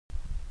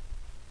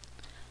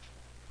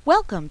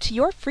Welcome to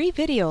your free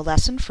video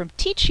lesson from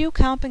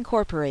TeachUComp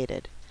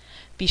Incorporated.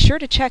 Be sure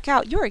to check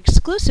out your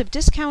exclusive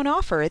discount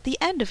offer at the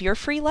end of your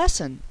free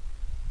lesson.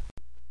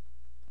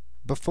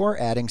 Before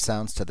adding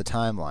sounds to the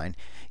timeline,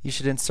 you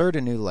should insert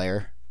a new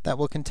layer that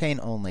will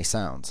contain only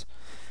sounds.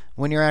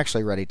 When you're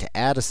actually ready to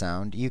add a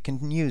sound, you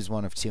can use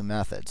one of two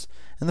methods.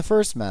 And the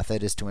first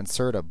method is to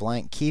insert a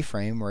blank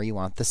keyframe where you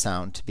want the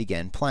sound to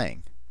begin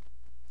playing,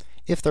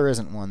 if there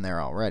isn't one there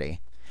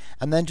already.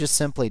 And then just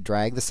simply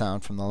drag the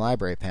sound from the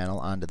library panel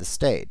onto the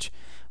stage.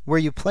 Where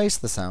you place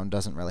the sound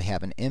doesn't really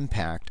have an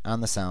impact on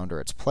the sound or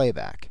its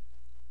playback.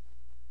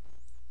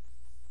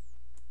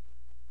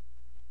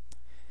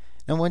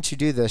 And once you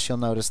do this, you'll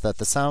notice that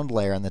the sound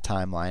layer in the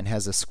timeline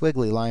has a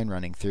squiggly line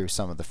running through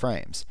some of the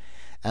frames.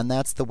 And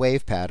that's the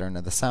wave pattern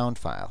of the sound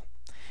file.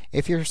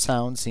 If your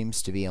sound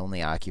seems to be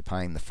only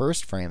occupying the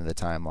first frame of the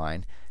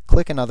timeline,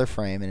 click another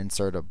frame and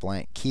insert a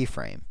blank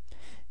keyframe.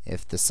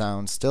 If the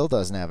sound still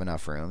doesn't have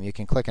enough room, you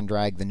can click and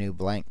drag the new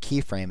blank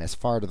keyframe as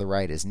far to the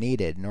right as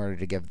needed in order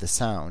to give the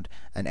sound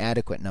an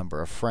adequate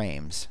number of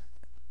frames.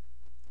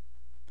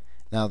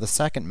 Now, the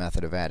second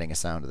method of adding a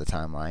sound to the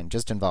timeline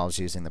just involves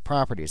using the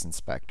Properties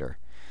Inspector.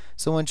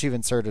 So once you've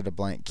inserted a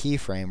blank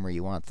keyframe where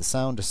you want the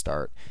sound to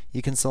start,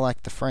 you can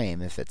select the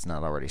frame if it's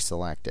not already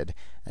selected,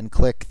 and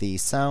click the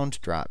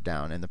Sound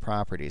drop-down in the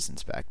Properties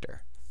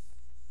Inspector.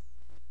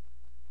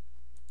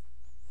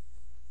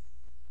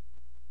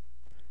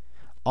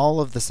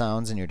 All of the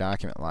sounds in your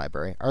document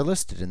library are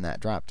listed in that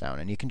drop-down,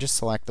 and you can just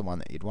select the one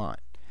that you'd want.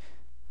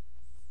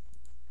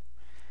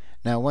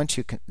 Now, once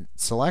you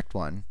select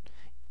one,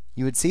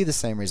 you would see the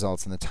same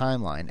results in the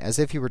timeline as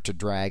if you were to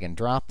drag and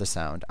drop the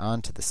sound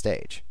onto the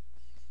stage.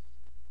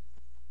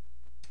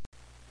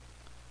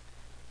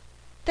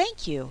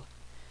 Thank you.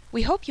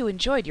 We hope you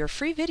enjoyed your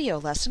free video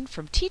lesson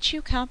from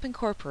TeachUComp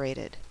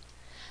Incorporated.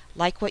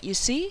 Like what you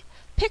see?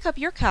 Pick up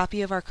your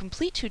copy of our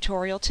complete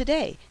tutorial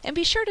today and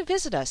be sure to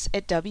visit us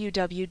at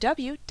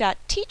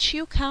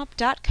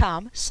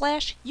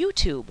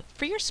www.teachucomp.com/YouTube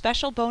for your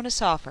special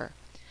bonus offer.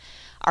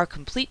 Our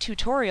complete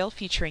tutorial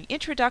featuring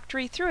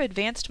introductory through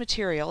advanced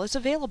material is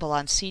available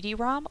on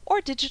CD-ROM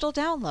or digital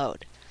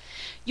download.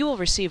 You will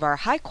receive our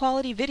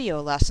high-quality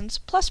video lessons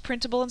plus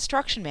printable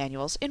instruction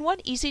manuals in one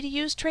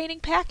easy-to-use training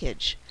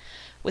package.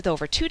 With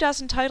over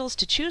 24 titles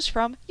to choose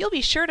from, you'll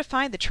be sure to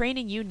find the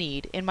training you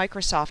need in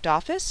Microsoft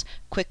Office,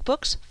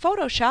 QuickBooks,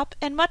 Photoshop,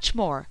 and much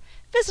more.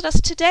 Visit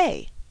us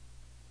today.